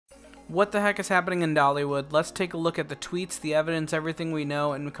What the heck is happening in Dollywood? Let's take a look at the tweets, the evidence, everything we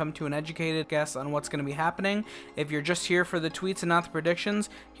know, and come to an educated guess on what's going to be happening. If you're just here for the tweets and not the predictions,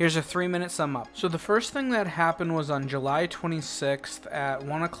 here's a 3-minute sum up. So the first thing that happened was on July 26th at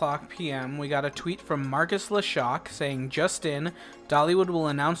 1 o'clock p.m. We got a tweet from Marcus LaShock saying, "Just in, Dollywood will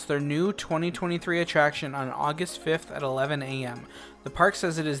announce their new 2023 attraction on August 5th at 11 a.m. The park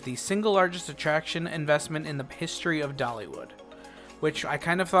says it is the single largest attraction investment in the history of Dollywood." Which I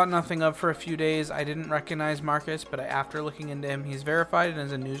kind of thought nothing of for a few days. I didn't recognize Marcus, but after looking into him, he's verified and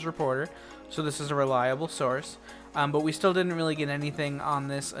is a news reporter, so this is a reliable source. But we still didn't really get anything on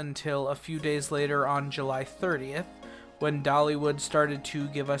this until a few days later on July 30th, when Dollywood started to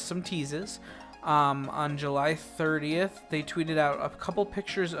give us some teases. On July 30th, they tweeted out a couple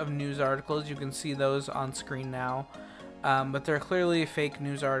pictures of news articles. You can see those on screen now. But they're clearly fake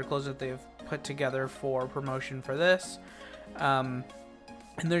news articles that they've put together for promotion for this. And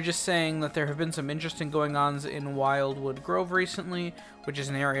they're just saying that there have been some interesting going-ons in Wildwood Grove recently, which is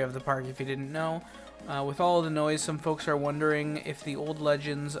an area of the park if you didn't know. With all of the noise, some folks are wondering if the old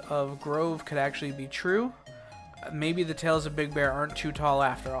legends of Grove could actually be true. Maybe the tales of Big Bear aren't too tall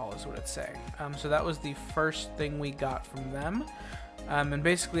after all, is what it's saying. So that was the first thing we got from them. And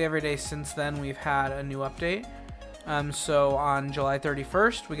basically every day since then we've had a new update. So on July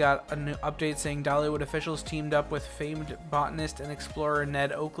 31st, we got a new update saying Dollywood officials teamed up with famed botanist and explorer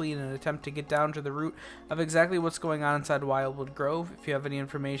Ned Oakley in an attempt to get down to the root of exactly what's going on inside Wildwood Grove. If you have any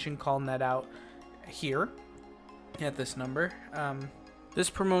information, call Ned out here at this number. This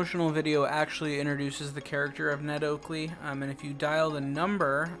promotional video actually introduces the character of Ned Oakley, and if you dial the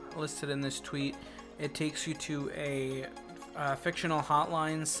number listed in this tweet, it takes you to a fictional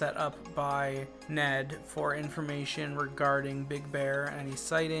hotline set up by Ned for information regarding Big Bear, any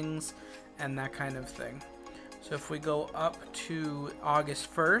sightings, and that kind of thing. So if we go up to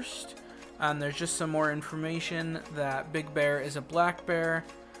August 1st, there's just some more information that Big Bear is a black bear.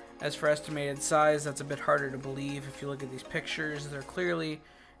 As for estimated size, that's a bit harder to believe. If you look at these pictures, they're clearly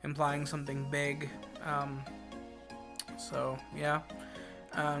implying something big. So yeah.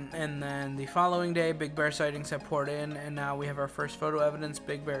 And then the following day, Big Bear sightings have poured in, and now we have our first photo evidence.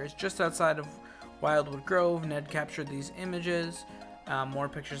 Big Bear is just outside of Wildwood Grove. Ned captured these images. More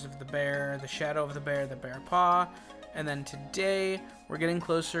pictures of the bear, the shadow of the bear paw. And then today, we're getting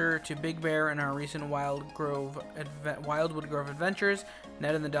closer to Big Bear in our recent Wildwood Grove adventures.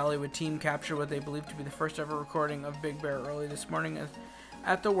 Ned and the Dollywood team captured what they believe to be the first ever recording of Big Bear early this morning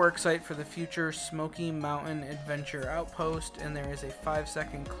at the work site for the future Smoky Mountain Adventure Outpost, and there is a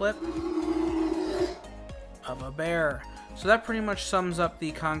 5-second clip of a bear. So that pretty much sums up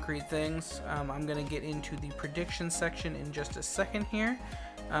the concrete things. I'm going to get into the prediction section in just a second here,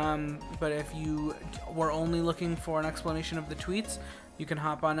 but if you were only looking for an explanation of the tweets, you can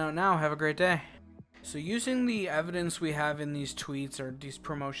hop on out now. Have a great day. So using the evidence we have in these tweets, or these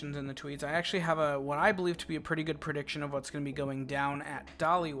promotions in the tweets, I actually have what I believe to be a pretty good prediction of what's going to be going down at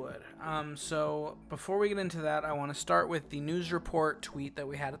Dollywood. So before we get into that, I want to start with the news report tweet that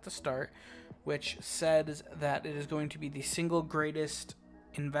we had at the start, which says that it is going to be the single greatest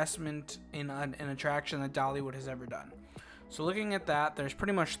investment in an attraction that Dollywood has ever done. So looking at that, there's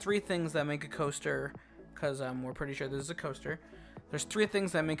pretty much 3 things that make a coaster, because we're pretty sure this is a coaster. There's 3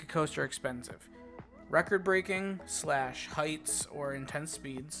 things that make a coaster expensive. Record-breaking / heights or intense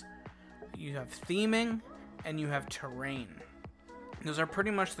speeds, you have theming, and you have terrain. Those are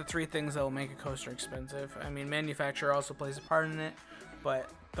pretty much the 3 things that will make a coaster expensive. I mean, manufacturer also plays a part in it, but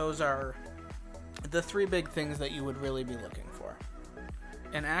those are the 3 big things that you would really be looking for.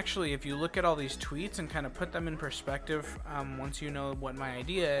 And actually, if you look at all these tweets and kind of put them in perspective, once you know what my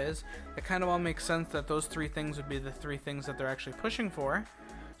idea is, it kind of all makes sense that those 3 things would be the 3 things that they're actually pushing for.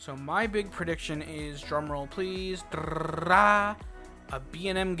 So my big prediction is, drumroll please, a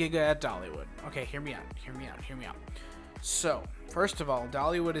B&M Giga at Dollywood. Okay, hear me out. So, first of all,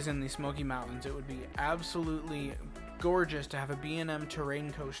 Dollywood is in the Smoky Mountains. It would be absolutely gorgeous to have a B&M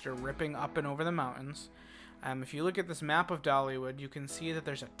terrain coaster ripping up and over the mountains. If you look at this map of Dollywood, you can see that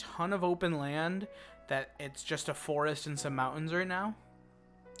there's a ton of open land, that it's just a forest and some mountains right now.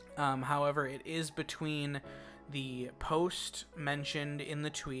 However, it is between the post mentioned in the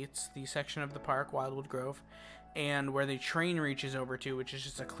tweets, the section of the park, Wildwood Grove, and where the train reaches over to, which is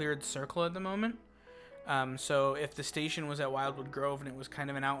just a cleared circle at the moment. So if the station was at Wildwood Grove and it was kind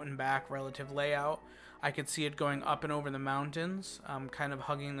of an out and back relative layout, I could see it going up and over the mountains, kind of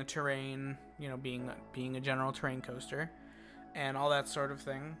hugging the terrain, you know, being a general terrain coaster, and all that sort of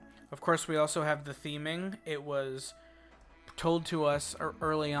thing. Of course, we also have the theming. It was told to us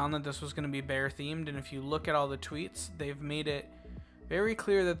early on that this was going to be bear themed, and if you look at all the tweets, they've made it very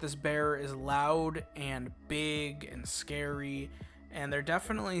clear that this bear is loud and big and scary, and they're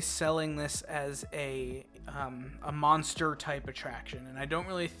definitely selling this as a monster type attraction. And I don't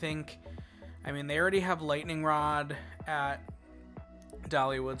really think, I mean, they already have Lightning Rod at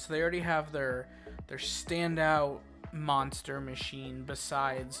Dollywood, so they already have their standout monster machine.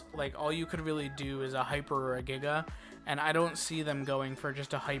 Besides, like, all you could really do is a Hyper or a Giga, and I don't see them going for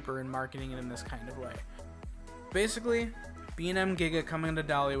just a Hyper and marketing it in this kind of way. Basically, B&M Giga coming to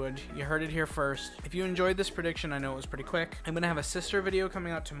Dollywood. You heard it here first. If you enjoyed this prediction, I know it was pretty quick. I'm going to have a sister video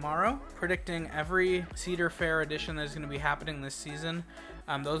coming out tomorrow predicting every Cedar Fair edition that is going to be happening this season.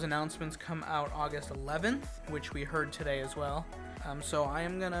 Those announcements come out August 11th, which we heard today as well. So I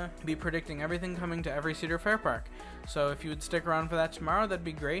am going to be predicting everything coming to every Cedar Fair park. So if you would stick around for that tomorrow, that'd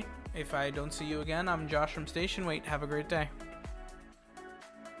be great. If I don't see you again, I'm Josh from Station Wait. Have a great day.